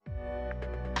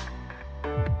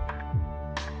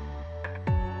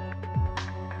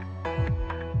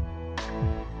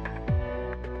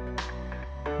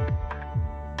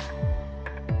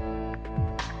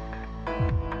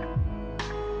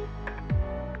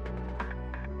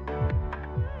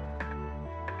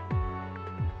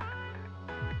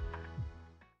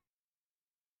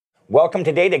Welcome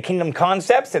today to Kingdom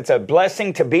Concepts. It's a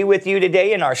blessing to be with you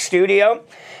today in our studio.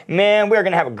 Man, we're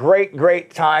going to have a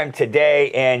great time today,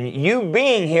 and you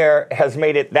being here has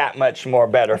made it that much more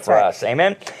better for us.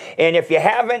 Amen. And if you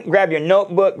haven't, grab your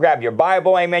notebook, grab your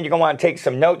Bible. Amen. You're going to want to take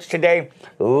some notes today.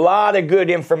 A lot of good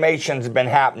information's been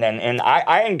happening, and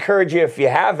I encourage you, if you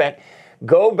haven't,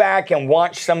 go back and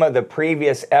watch some of the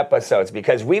previous episodes,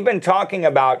 because we've been talking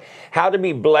about how to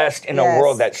be blessed in a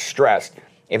world that's stressed.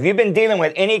 If you've been dealing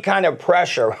with any kind of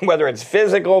pressure, whether it's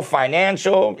physical,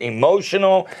 financial,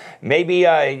 emotional, maybe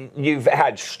you've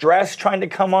had stress trying to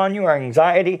come on you or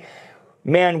anxiety,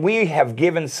 man, we have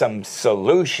given some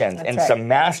solutions and some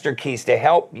master keys to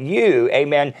help you,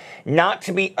 amen, not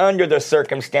to be under the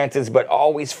circumstances, but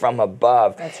always from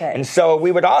above. And so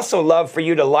we would also love for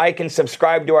you to like and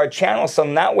subscribe to our channel, so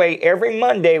that way every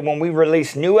Monday when we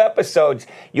release new episodes,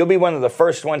 you'll be one of the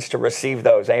first ones to receive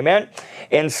those, amen?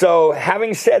 And so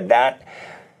having said that,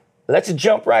 let's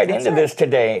jump right into this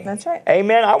today.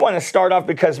 Amen. I want to start off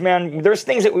because, man, there's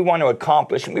things that we want to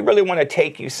accomplish, and we really want to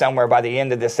take you somewhere by the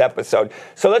end of this episode.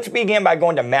 So let's begin by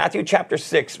going to Matthew chapter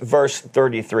 6, verse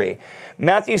 33.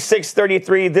 Matthew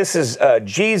 6:33, this is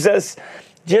Jesus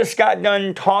just got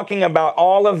done talking about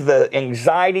all of the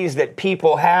anxieties that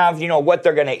people have, you know, what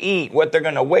they're going to eat, what they're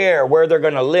going to wear, where they're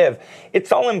going to live.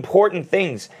 It's all important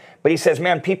things. But he says,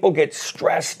 man, people get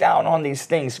stressed out on these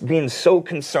things, being so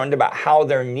concerned about how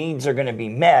their needs are going to be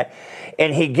met.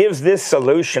 And he gives this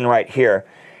solution right here.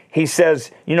 He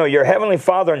says, you know, your heavenly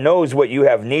Father knows what you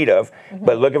have need of.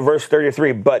 But look at verse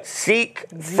 33. But seek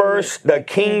first the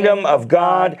kingdom of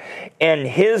God and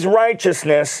his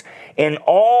righteousness, and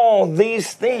all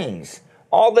these things,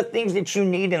 all the things that you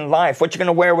need in life, what you're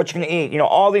going to wear, what you're going to eat, you know,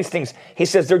 all these things. He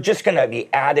says they're just going to be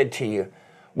added to you.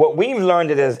 What we've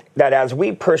learned is that as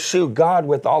we pursue God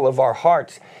with all of our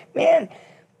hearts, man,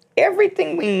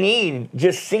 everything we need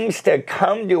just seems to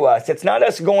come to us. It's not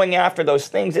us going after those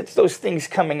things. It's those things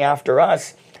coming after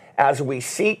us as we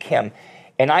seek him.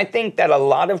 And I think that a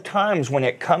lot of times when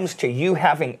it comes to you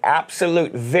having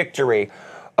absolute victory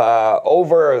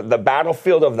over the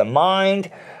battlefield of the mind,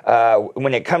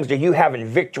 when it comes to you having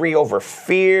victory over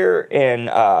fear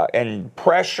and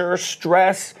pressure,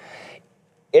 stress,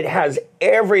 it has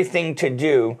everything to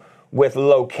do with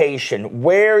location,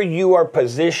 where you are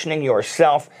positioning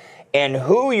yourself, and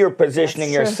who you're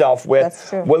positioning yourself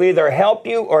with will either help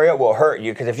you or it will hurt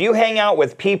you. Because if you hang out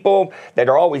with people that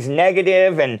are always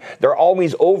negative and they're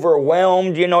always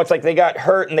overwhelmed, you know, it's like they got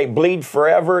hurt and they bleed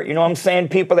forever. You know what I'm saying?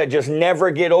 People that just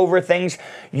never get over things,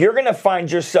 you're going to find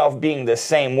yourself being the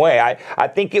same way. I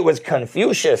think it was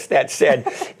Confucius that said,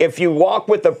 if you walk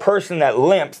with a person that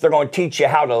limps, they're going to teach you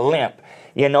how to limp.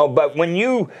 You know, but when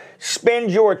you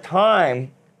spend your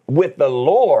time with the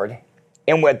Lord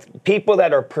and with people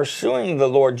that are pursuing the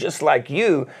Lord just like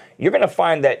you, you're going to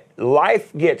find that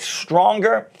life gets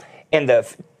stronger and the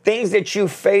things that you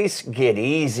face get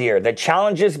easier. The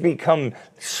challenges become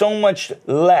so much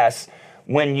less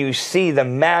when you see the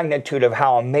magnitude of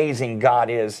how amazing God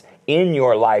is in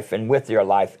your life and with your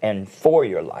life and for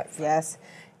your life. Yes.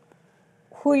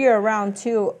 Who you're around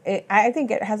too, I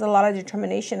think it has a lot of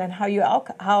determination on how your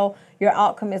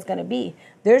outcome is going to be.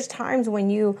 There's times when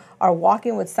you are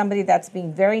walking with somebody that's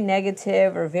being very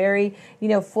negative or very, you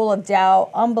know, full of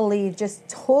doubt, unbelief, just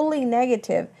totally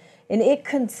negative, and it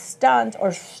can stunt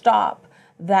or stop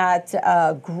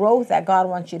that growth that God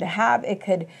wants you to have. It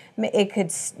could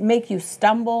make you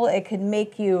stumble. It could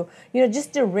make you, you know,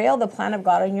 just derail the plan of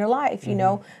God in your life. You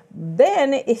know.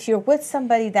 Then if you're with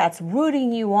somebody that's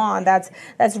rooting you on, that's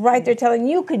right there telling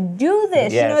you can do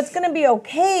this, you know, it's going to be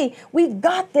okay. We've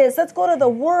got this. Let's go to the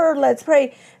Word. Let's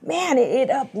pray. Man, it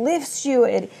uplifts you.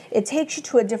 It takes you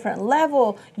to a different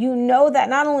level. You know that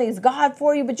not only is God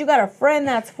for you, but you got a friend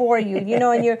that's for you, you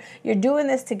know, and you're doing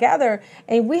this together.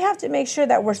 And we have to make sure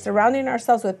that we're surrounding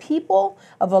ourselves with people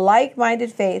of a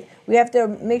like-minded faith. We have to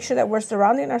make sure that we're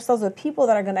surrounding ourselves with people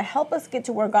that are going to help us get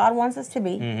to where God wants us to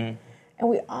be. And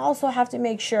we also have to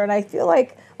make sure, and I feel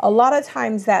like a lot of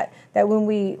times that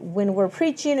when we're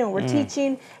preaching and we're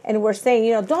teaching and we're saying,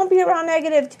 you know, don't be around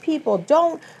negative people.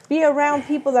 Don't be around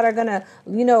people that are going to,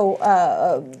 you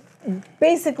know,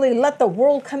 basically let the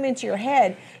world come into your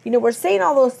head. You know, we're saying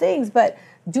all those things, but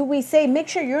do we say, make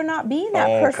sure you're not being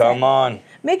that person? Come on.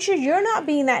 Make sure you're not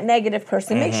being that negative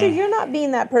person. Make sure you're not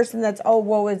being that person that's, oh,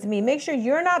 woe is me. Make sure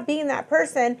you're not being that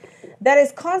person that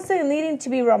is constantly needing to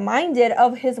be reminded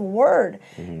of his word.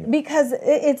 Because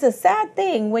it's a sad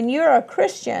thing when you're a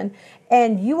Christian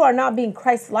and you are not being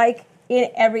Christ-like in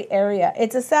every area.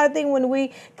 It's a sad thing when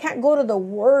we can't go to the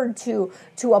word to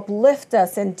uplift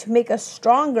us and to make us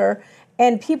stronger.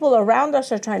 And people around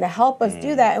us are trying to help us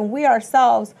do that, and we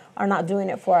ourselves are not doing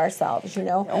it for ourselves, you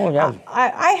know? Oh, yeah.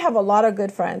 I have a lot of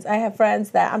good friends. I have friends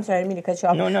that, I'm sorry, I didn't mean to cut you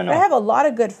off. No. But I have a lot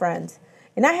of good friends,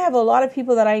 and I have a lot of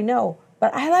people that I know.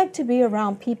 But I like to be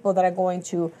around people that are going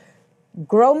to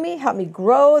grow me, help me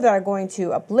grow, that are going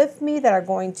to uplift me, that are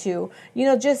going to, you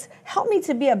know, just help me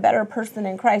to be a better person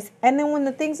in Christ. And then when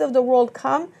the things of the world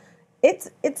come,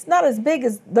 it's not as big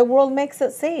as the world makes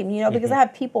it seem, you know, because I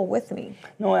have people with me.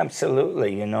 No,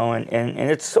 absolutely, you know, and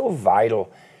it's so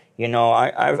vital. You know,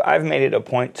 I've made it a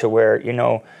point to where, you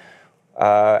know,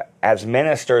 as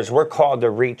ministers, we're called to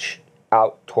reach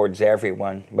out towards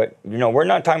everyone. But, you know, we're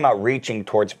not talking about reaching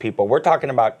towards people. We're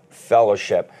talking about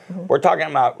fellowship. We're talking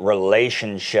about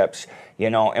relationships,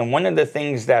 you know. And one of the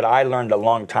things that I learned a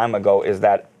long time ago is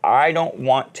that I don't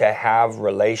want to have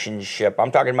relationship.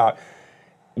 I'm talking about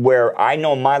where I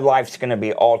know my life's going to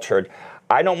be altered.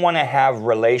 I don't want to have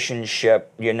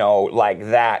relationship, you know, like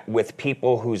that with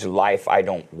people whose life I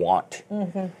don't want.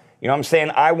 You know what I'm saying?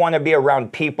 I want to be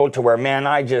around people to where, man,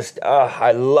 I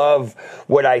I love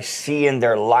what I see in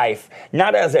their life.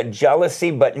 Not as a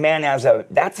jealousy, but man,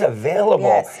 that's available.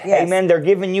 Yes. Amen. They're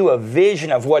giving you a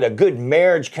vision of what a good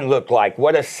marriage can look like,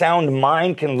 what a sound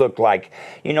mind can look like,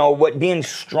 you know, what being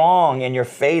strong in your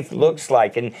faith looks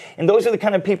like. And those are the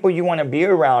kind of people you want to be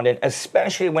around, and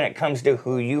especially when it comes to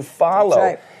who you follow.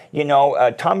 That's right. You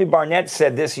know, Tommy Barnett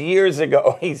said this years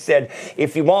ago. He said,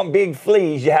 if you want big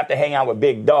fleas, you have to hang out with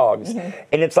big dogs.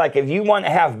 And it's like, if you want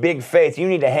to have big faith, you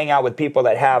need to hang out with people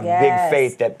that have big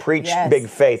faith, that preach big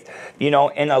faith. You know,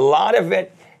 and a lot of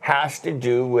it has to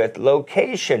do with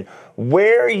location,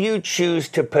 where you choose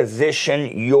to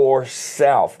position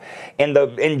yourself.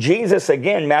 In Jesus,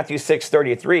 again, Matthew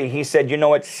 6:33, he said, you know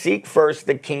what, seek first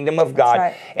the kingdom of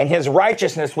God and his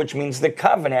righteousness, which means the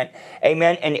covenant,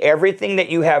 amen, and everything that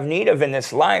you have need of in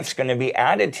this life is going to be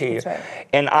added to you.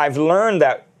 And I've learned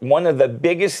that one of the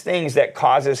biggest things that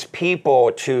causes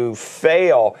people to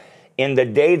fail in the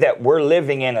day that we're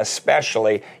living in,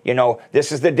 especially, you know,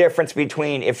 this is the difference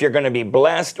between if you're going to be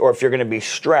blessed or if you're going to be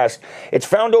stressed. It's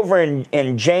found over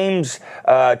in James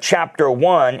chapter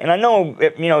 1. And I know,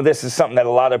 you know, this is something that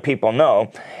a lot of people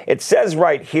know. It says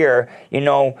right here, you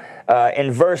know,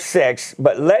 in verse 6,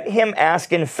 but let him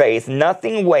ask in faith,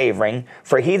 nothing wavering,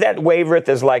 for he that wavereth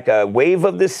is like a wave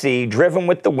of the sea, driven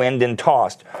with the wind and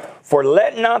tossed. For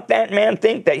let not that man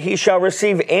think that he shall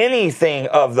receive anything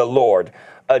of the Lord.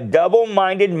 A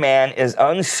double-minded man is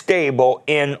unstable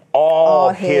in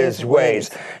all his ways.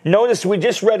 Notice we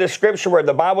just read a scripture where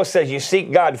the Bible says you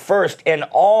seek God first and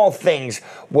all things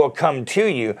will come to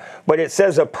you. But it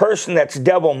says a person that's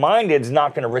double-minded is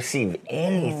not going to receive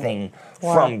anything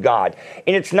from God.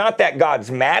 And it's not that God's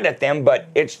mad at them, but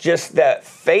it's just that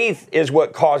faith is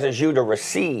what causes you to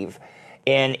receive.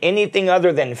 And anything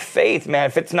other than faith, man,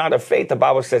 if it's not a faith, the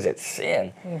Bible says it's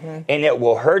sin, and it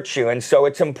will hurt you. And so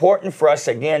it's important for us,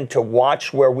 again, to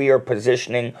watch where we are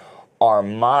positioning our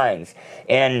minds.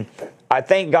 And I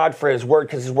thank God for his word,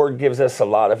 because his word gives us a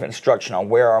lot of instruction on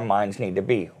where our minds need to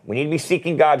be. We need to be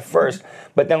seeking God first,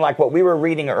 but then like what we were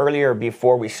reading earlier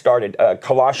before we started,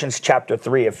 Colossians chapter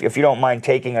 3, if you don't mind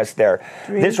taking us there.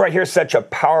 This right here is such a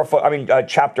powerful,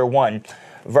 chapter 1,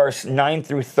 verse 9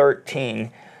 through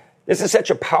 13. This is such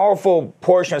a powerful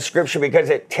portion of Scripture because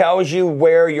it tells you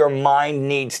where your mind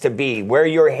needs to be, where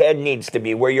your head needs to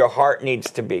be, where your heart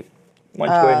needs to be. Why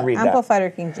don't you go ahead and read that? Amplified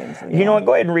or King James? You know what?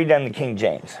 Go ahead and read that in the King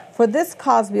James. For this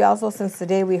cause we also, since the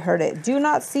day we heard it, do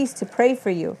not cease to pray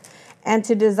for you, and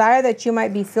to desire that you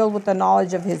might be filled with the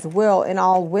knowledge of his will in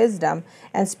all wisdom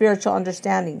and spiritual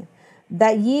understanding,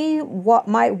 that ye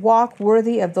might walk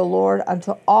worthy of the Lord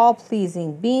unto all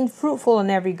pleasing, being fruitful in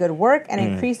every good work and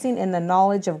increasing in the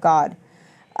knowledge of God,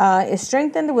 is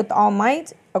strengthened with all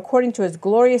might, according to his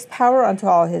glorious power, unto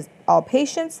all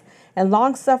patience and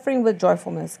long-suffering with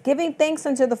joyfulness, giving thanks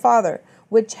unto the Father,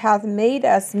 which hath made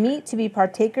us meet to be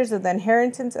partakers of the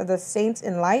inheritance of the saints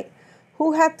in light,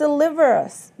 who hath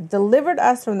delivered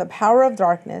us from the power of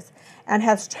darkness, and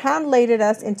has translated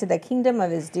us into the kingdom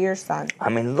of his dear Son. I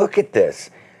mean, look at this.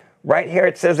 Right here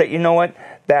it says that, you know what,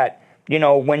 that, you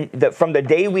know, from the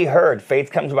day we heard,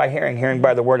 faith comes by hearing, hearing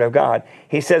by the word of God.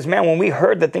 He says, man, when we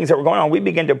heard the things that were going on, we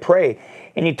began to pray.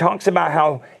 And he talks about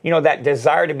how, you know, that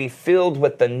desire to be filled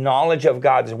with the knowledge of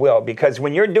God's will. Because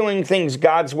when you're doing things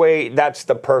God's way, that's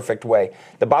the perfect way.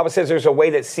 The Bible says there's a way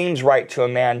that seems right to a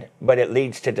man, but it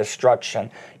leads to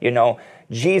destruction. You know,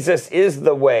 Jesus is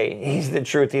the way. He's the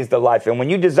truth. He's the life. And when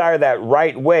you desire that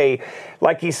right way,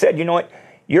 like he said, you know what?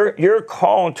 You're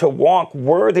called to walk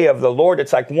worthy of the Lord.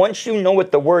 It's like once you know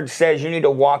what the word says, you need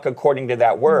to walk according to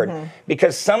that word.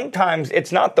 Because sometimes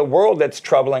it's not the world that's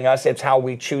troubling us, it's how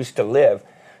we choose to live.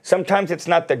 Sometimes it's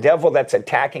not the devil that's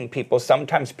attacking people.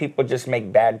 Sometimes people just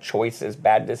make bad choices,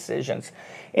 bad decisions.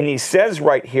 And he says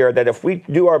right here that if we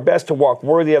do our best to walk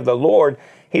worthy of the Lord,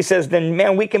 he says, then,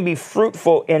 man, we can be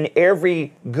fruitful in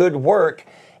every good work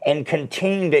and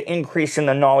continue to increase in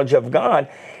the knowledge of God.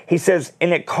 He says,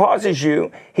 and it causes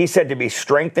you, he said, to be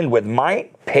strengthened with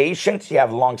might, patience, you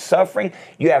have long suffering,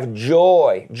 you have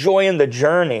joy in the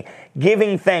journey,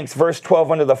 giving thanks, verse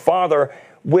 12, unto the Father,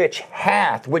 which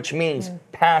hath, which means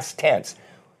past tense.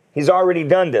 He's already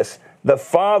done this. The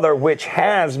Father which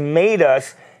has made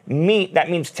us meet, that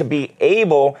means to be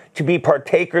able to be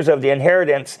partakers of the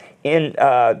inheritance in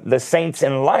the saints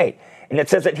in light. And it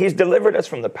says that he's delivered us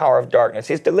from the power of darkness.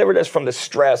 He's delivered us from the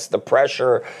stress, the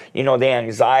pressure, the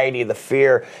anxiety, the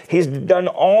fear. He's done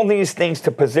all these things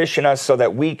to position us so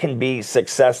that we can be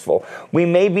successful. We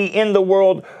may be in the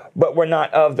world, but we're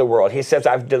not of the world. He says,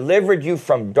 I've delivered you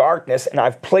from darkness and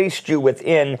I've placed you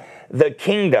within the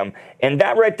kingdom. And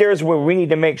that right there is where we need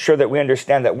to make sure that we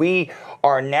understand that we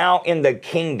are now in the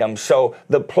kingdom. So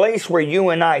the place where you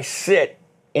and I sit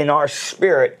in our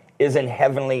spirit is in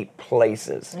heavenly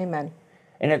places. Amen.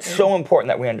 And it's so important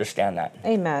that we understand that.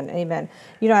 Amen. Amen.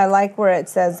 I like where it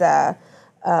says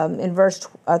in verse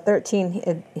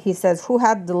 13, he says, who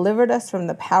hath delivered us from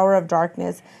the power of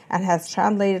darkness and has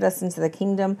translated us into the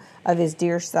kingdom of his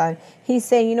dear Son. He's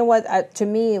saying, you know what, to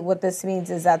me, what this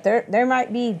means is that there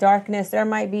might be darkness, there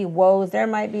might be woes, there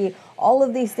might be all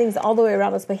of these things all the way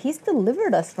around us, but he's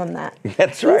delivered us from that.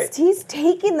 That's right. He's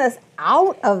taken us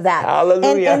out of that.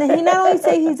 Hallelujah. And he not only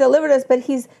say he's delivered us, but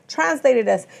he's translated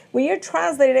us. When you're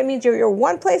translated, it means you're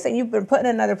one place and you've been put in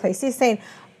another place. He's saying,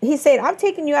 I'm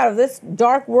taking you out of this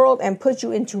dark world and put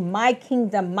you into my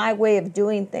kingdom, my way of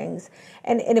doing things.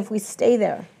 And if we stay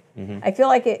there, I feel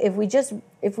like if we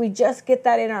just get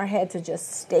that in our head to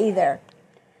just stay there,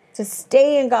 to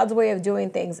stay in God's way of doing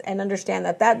things and understand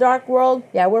that dark world,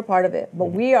 yeah, we're part of it.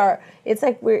 But it's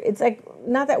like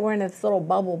not that we're in this little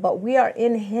bubble, but we are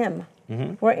in him.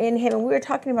 We're in him. And we were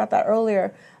talking about that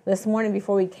earlier this morning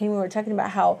before we came. We were talking about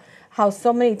how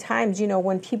so many times,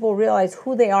 when people realize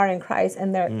who they are in Christ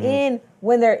and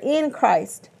when they're in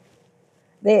Christ,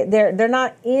 they're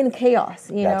not in chaos.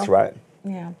 That's right.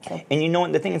 Yeah. So.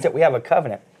 And the thing is that we have a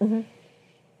covenant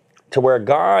to where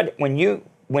God, when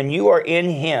you are in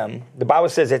him, the Bible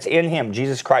says it's in him,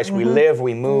 Jesus Christ, we live,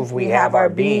 we move, we have our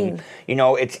being.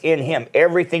 It's in him.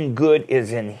 Everything good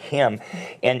is in him.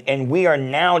 And we are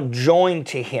now joined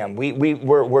to him.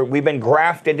 We've been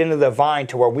grafted into the vine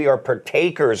to where we are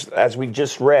partakers, as we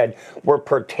just read, we're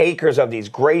partakers of these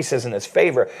graces and this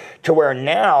favor, to where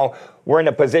now we're in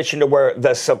a position to where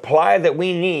the supply that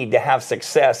we need to have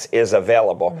success is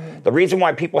available. The reason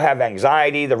why people have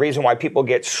anxiety, the reason why people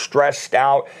get stressed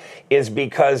out is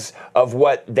because of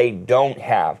what they don't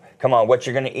have. Come on, what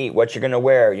you're going to eat, what you're going to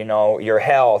wear, your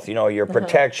health, your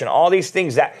protection, all these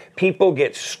things that people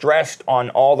get stressed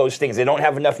on all those things. They don't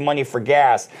have enough money for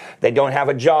gas. They don't have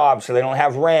a job, so they don't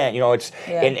have rent.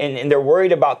 And they're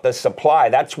worried about the supply.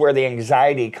 That's where the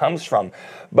anxiety comes from.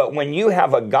 But when you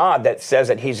have a God that says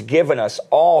that he's given us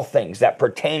all things that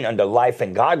pertain unto life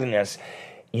and godliness,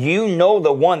 you know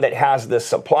the one that has the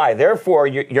supply. Therefore,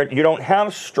 you don't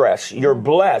have stress. You're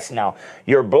blessed. Now,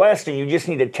 you're blessed and you just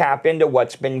need to tap into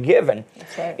what's been given.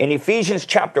 That's right. In Ephesians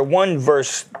chapter 1,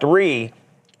 verse 3,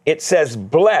 it says,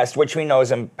 blessed, which we know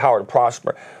is empowered to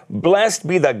prosper. Blessed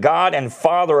be the God and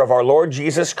Father of our Lord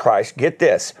Jesus Christ, get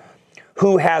this,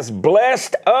 who has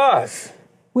blessed us.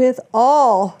 With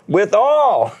all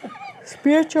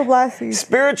spiritual blessings.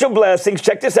 Spiritual blessings.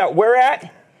 Check this out. Where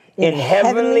at? In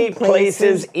heavenly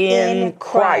places in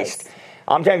Christ.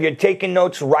 I'm telling you, if you're taking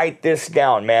notes, write this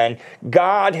down, man.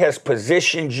 God has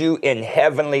positioned you in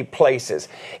heavenly places.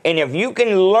 And if you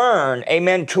can learn,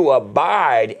 amen, to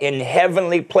abide in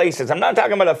heavenly places. I'm not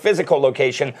talking about a physical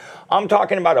location. I'm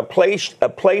talking about a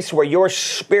place where your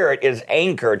spirit is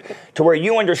anchored to where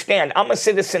you understand, I'm a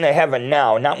citizen of heaven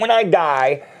now. Not when I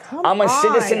die. I'm a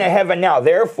citizen of heaven now.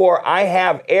 Therefore, I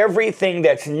have everything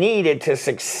that's needed to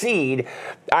succeed.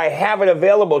 I have it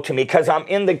available to me because I'm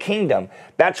in the kingdom.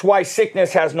 That's why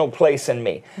sickness has no place in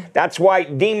me. That's why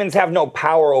demons have no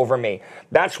power over me.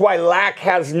 That's why lack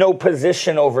has no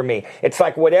position over me. It's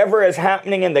like whatever is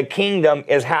happening in the kingdom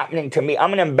is happening to me.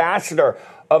 I'm an ambassador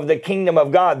of the kingdom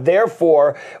of God.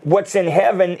 Therefore, what's in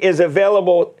heaven is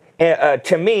available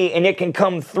to me, and it can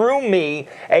come through me,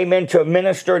 amen, to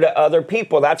minister to other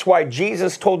people. That's why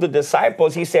Jesus told the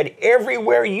disciples, he said,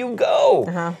 everywhere you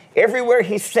go, everywhere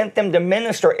he sent them to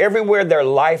minister, everywhere their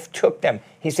life took them,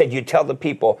 he said, you tell the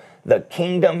people, the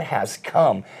kingdom has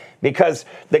come. Because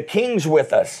the king's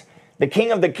with us. The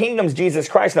king of the kingdom's Jesus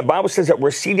Christ. And the Bible says that we're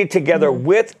seated together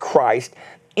with Christ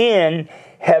in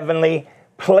heavenly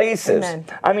places. Amen.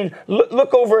 I mean,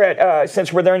 look over at,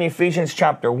 since we're there in Ephesians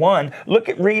chapter 1,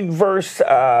 read verse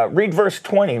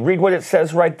 20. Read what it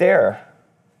says right there.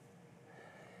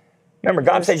 Remember,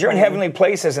 God says you're in heavenly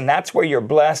places, and that's where you're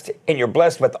blessed, and you're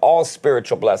blessed with all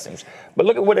spiritual blessings. But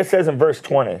look at what it says in verse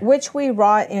 20. Which we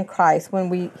wrought in Christ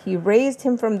when he raised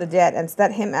him from the dead and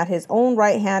set him at his own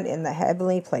right hand in the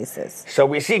heavenly places. So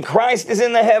we see Christ is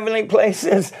in the heavenly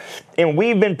places, and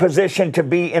we've been positioned to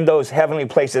be in those heavenly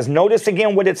places. Notice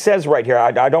again what it says right here.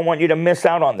 I don't want you to miss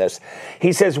out on this.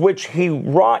 He says, which he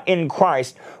wrought in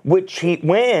Christ,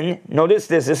 notice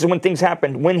this is when things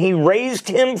happened, when he raised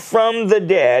him from the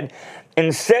dead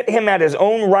and set him at his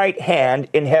own right hand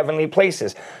in heavenly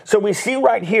places. So we see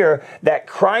right here that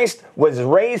Christ was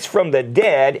raised from the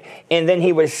dead, and then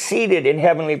he was seated in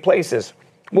heavenly places.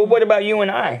 Well, what about you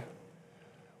and I?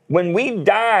 When we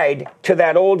died to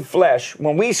that old flesh,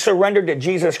 when we surrendered to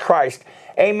Jesus Christ,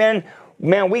 amen,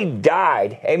 man, we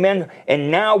died, amen, and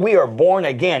now we are born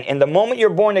again. And the moment you're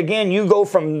born again, you go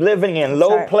from living in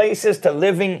low places to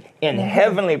living in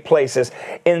heavenly places.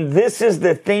 And this is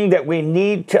the thing that we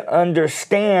need to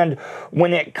understand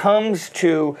when it comes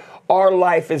to our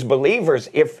life as believers.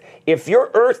 If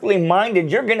you're earthly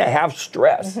minded, you're going to have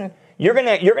stress. You're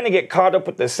gonna get caught up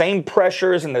with the same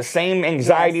pressures and the same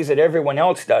anxieties that everyone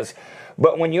else does.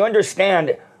 But when you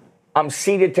understand, I'm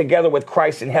seated together with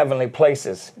Christ in heavenly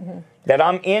places, that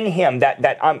I'm in him,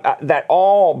 that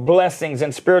all blessings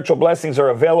and spiritual blessings are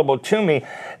available to me,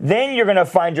 then you're going to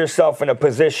find yourself in a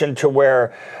position to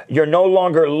where you're no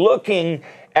longer looking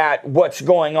at what's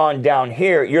going on down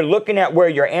here. You're looking at where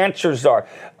your answers are.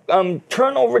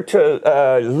 Turn over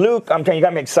to Luke. I'm telling you,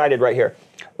 got me excited right here.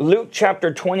 Luke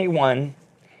chapter 21,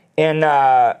 and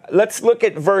let's look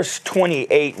at verse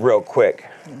 28 real quick.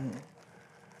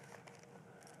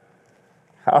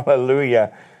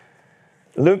 Hallelujah.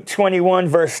 Luke 21,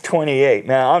 verse 28.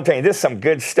 Man, I'm telling you, this is some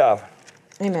good stuff.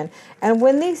 Amen. And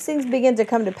when these things begin to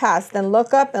come to pass, then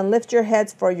look up and lift your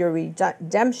heads, for your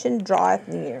redemption draweth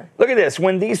near. Look at this.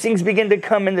 When these things begin to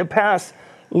come into pass,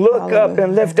 look up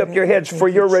and lift up your heads, for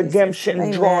your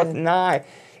redemption draweth nigh.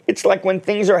 It's like when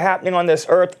things are happening on this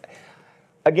earth,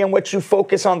 again, what you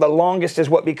focus on the longest is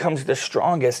what becomes the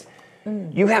strongest.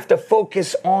 You have to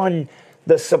focus on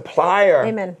the supplier.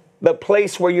 Amen. The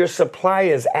place where your supply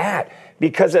is at.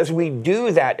 Because as we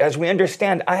do that, as we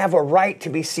understand, I have a right to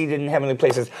be seated in heavenly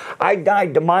places. I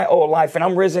died to my old life and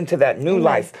I'm risen to that new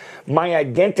life. My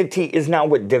identity is now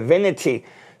with divinity.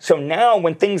 So now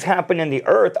when things happen in the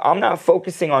earth, I'm not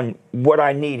focusing on what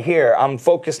I need here. I'm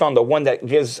focused on the one that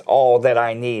gives all that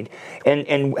I need.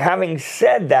 And having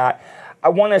said that, I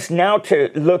want us now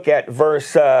to look at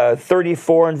verse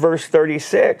 34 and verse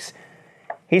 36.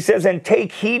 He says, and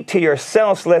take heed to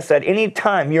yourselves, lest at any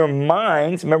time your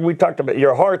minds, remember we talked about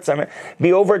your hearts,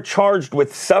 be overcharged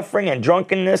with suffering and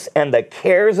drunkenness and the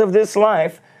cares of this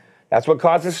life. That's what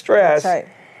causes stress. That's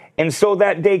right. And so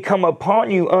that day come upon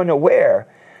you unaware.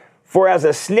 For as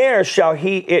a snare shall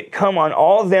it come on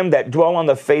all them that dwell on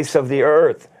the face of the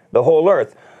earth, the whole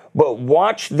earth. But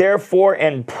watch therefore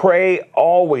and pray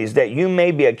always, that you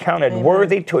may be accounted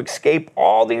worthy to escape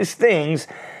all these things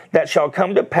that shall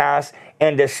come to pass,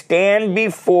 and to stand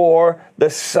before the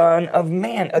Son of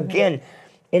Man. Again,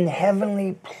 in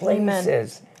heavenly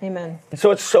places. Amen.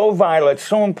 So it's so vital, it's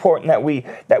so important that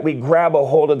we grab a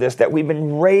hold of this, that we've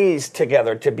been raised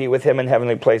together to be with him in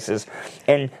heavenly places.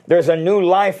 And there's a new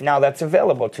life now that's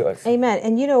available to us. Amen.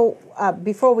 And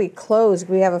before we close,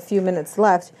 we have a few minutes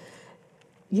left.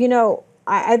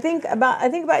 I think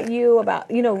about you,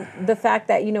 the fact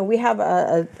that, we have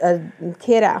a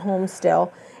kid at home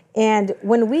still. And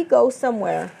when we go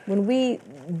somewhere,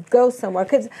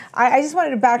 because I just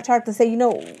wanted to backtrack to say,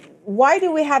 why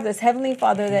do we have this Heavenly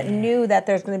Father that knew that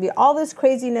there's going to be all this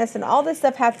craziness and all this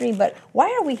stuff happening, but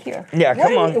why are we here? Yeah,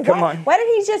 come on. Why did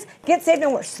he just get saved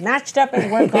and we're snatched up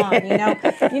and we're gone,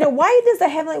 why is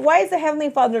the Heavenly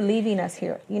Father leaving us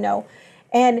here,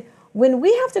 And when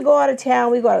we have to go out of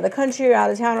town, we go out of the country or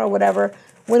out of town or whatever,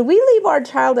 when we leave our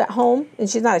child at home, and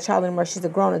she's not a child anymore, she's a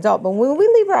grown adult, but when we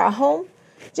leave her at home,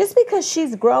 just because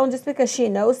she's grown, just because she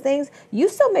knows things, you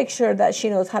still make sure that she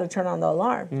knows how to turn on the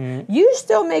alarm. Mm-hmm. You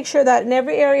still make sure that in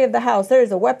every area of the house, there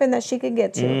is a weapon that she can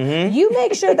get to. Mm-hmm. You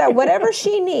make sure that whatever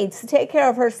she needs to take care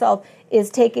of herself is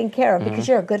taken care of because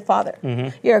you're a good father.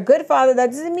 You're a good father. That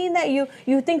doesn't mean that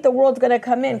you think the world's going to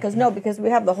come in, because no, because we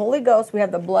have the Holy Ghost, we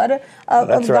have the blood of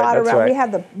God around.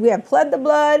 Right. We have pled the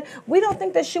blood. We don't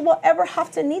think that she will ever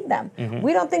have to need them.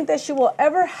 We don't think that she will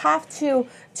ever have to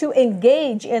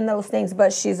engage in those things,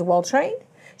 but she's well trained.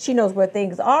 She knows where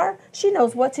things are. She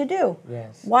knows what to do.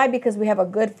 Yes. Why? Because we have a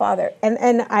good father, and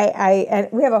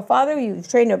we have a father you've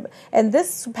trained him. And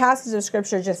this passage of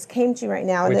scripture just came to me right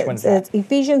now. Which one's that? It's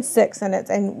Ephesians 6,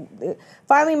 and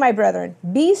finally, my brethren,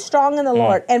 be strong in the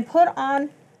Lord, and put on,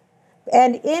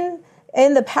 and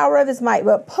in the power of his might,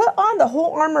 but put on the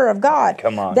whole armor of God.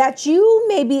 Come on. That you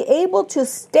may be able to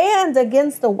stand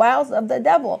against the wiles of the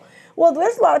devil. Well,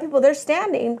 there's a lot of people, they're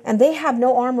standing and they have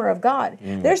no armor of God.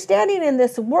 They're standing in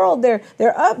this world. They're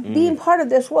up being part of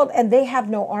this world, and they have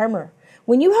no armor.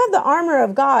 When you have the armor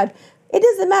of God, it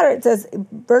doesn't matter. It says,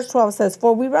 verse 12 says,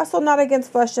 for we wrestle not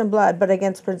against flesh and blood, but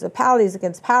against principalities,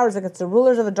 against powers, against the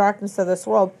rulers of the darkness of this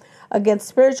world, against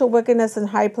spiritual wickedness in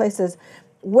high places.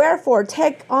 Wherefore,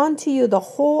 take unto you the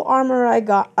whole armor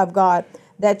of God,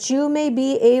 that you may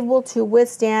be able to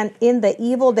withstand in the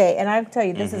evil day. And I tell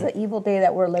you, this is an evil day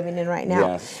that we're living in right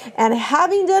now. Yes. And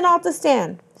having done all to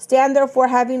stand therefore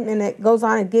having, and it goes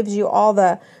on and gives you all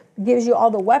the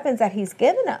weapons that he's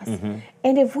given us.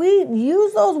 And if we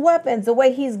use those weapons the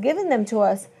way he's given them to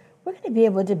us, we're going to be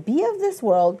able to be of this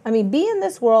world. Be in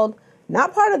this world,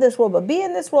 not part of this world, but be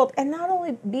in this world. And not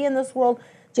only be in this world,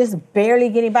 just barely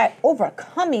getting by,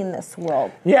 overcoming this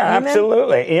world. Yeah, Amen?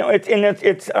 absolutely.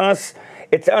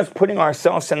 It's us putting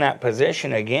ourselves in that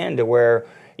position again, to where,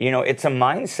 it's a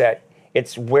mindset.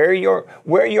 It's where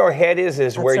your head is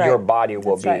That's where right. your body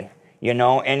will That's be.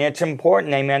 right. And it's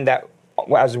important, amen, that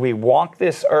as we walk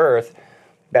this earth,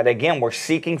 that again, we're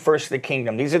seeking first the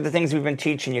kingdom. These are the things we've been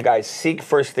teaching you guys. Seek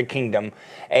first the kingdom.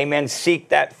 Amen. Seek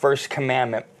that first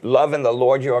commandment. Loving the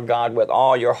Lord your God with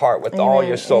all your heart, with all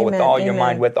your soul, with all your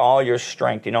mind, with all your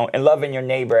strength, and loving your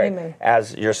neighbor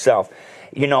as yourself.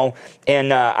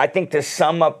 And I think to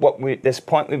sum up this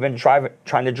point we've been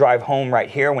trying to drive home right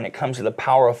here when it comes to the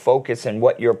power of focus and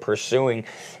what you're pursuing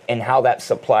and how that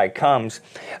supply comes.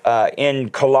 In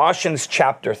Colossians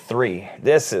chapter 3,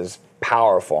 this is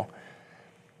powerful.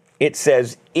 It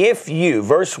says, if you,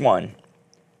 verse 1,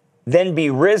 then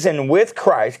be risen with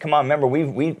Christ. Come on, remember,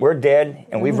 we're dead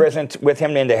and we've risen with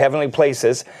him into heavenly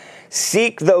places.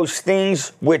 Seek those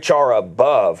things which are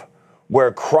above,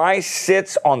 where Christ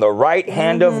sits on the right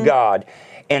hand of God,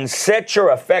 and set your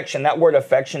affection. That word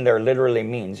affection there literally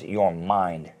means your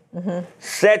mind.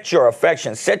 Set your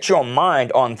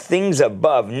mind on things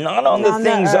above, not on the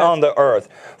things on the earth.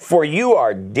 For you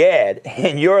are dead,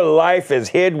 and your life is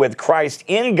hid with Christ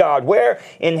in God. Where?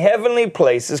 In heavenly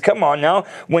places. Come on now.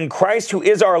 When Christ, who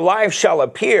is our life, shall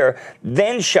appear,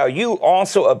 then shall you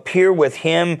also appear with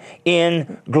him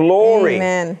in glory.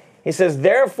 Amen. He says,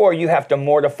 therefore, you have to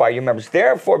mortify your members.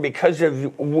 Therefore, because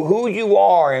of who you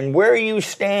are and where you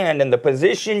stand and the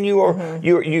position you are,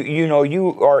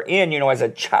 you are in, as a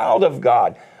child of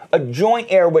God, a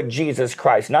joint heir with Jesus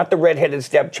Christ, not the redheaded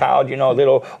stepchild,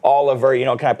 little Oliver,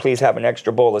 can I please have an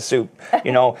extra bowl of soup?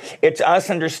 It's us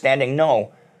understanding,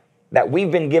 that we've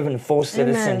been given full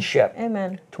citizenship.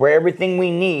 Amen. To where everything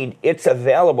we need, it's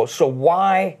available. So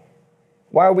why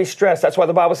are we stressed? That's why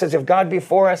the Bible says, if God be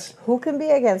for us, who can be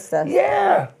against us?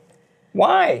 Yeah.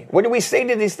 Why? What do we say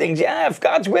to these things? Yeah, if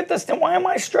God's with us, then why am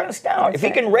I stressed out? If he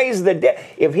can raise the dead,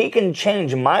 if he can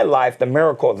change my life, the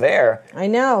miracle there. I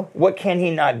know. What can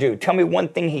he not do? Tell me one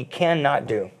thing he cannot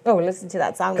do. Oh, listen to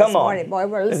that song this morning, boy.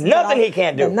 We're listening. There's nothing he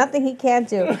can't do. There's nothing he can't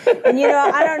do. And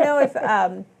I don't know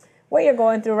if what you're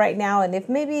going through right now, and if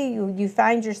maybe you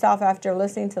find yourself after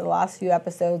listening to the last few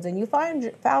episodes, and you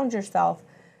found yourself,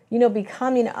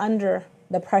 becoming under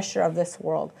the pressure of this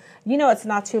world. It's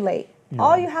not too late. No.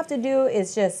 All you have to do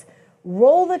is just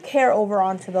roll the care over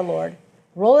onto the Lord.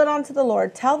 Roll it onto the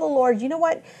Lord. Tell the Lord, you know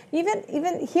what?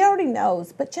 Even he already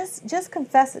knows, but just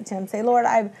confess it to him. Say, Lord,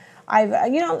 I've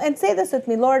and say this with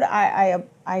me, Lord,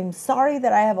 I'm sorry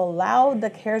that I have allowed the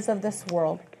cares of this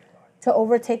world to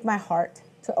overtake my heart,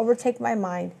 to overtake my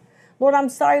mind. Lord, I'm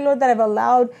sorry, Lord, that I've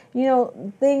allowed,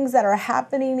 things that are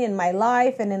happening in my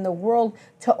life and in the world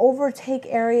to overtake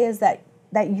areas that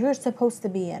you're supposed to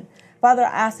be in. Father, I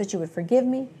ask that you would forgive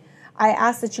me. I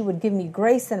ask that you would give me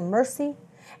grace and mercy,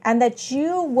 and that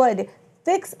you would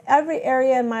fix every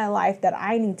area in my life that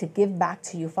I need to give back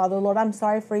to you. Father, Lord, I'm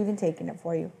sorry for even taking it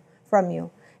from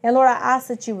you. And Lord, I ask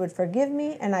that you would forgive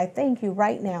me, and I thank you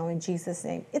right now in Jesus'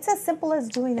 name. It's as simple as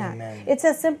doing that. Amen. It's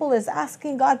as simple as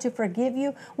asking God to forgive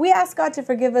you. We asked God to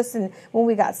forgive us when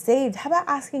we got saved. How about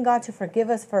asking God to forgive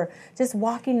us for just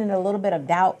walking in a little bit of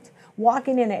doubt,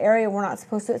 walking in an area we're not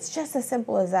supposed to. It's just as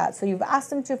simple as that. So you've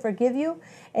asked him to forgive you,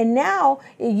 and now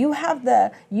you have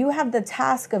the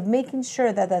task of making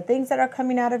sure that the things that are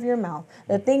coming out of your mouth,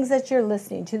 the things that you're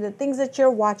listening to, the things that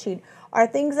you're watching are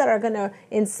things that are going to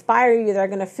inspire you, that are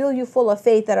going to fill you full of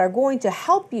faith, that are going to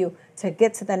help you to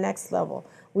get to the next level.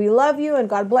 We love you and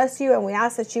God bless you, and we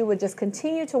ask that you would just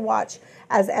continue to watch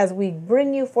as we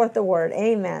bring you forth the word.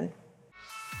 Amen.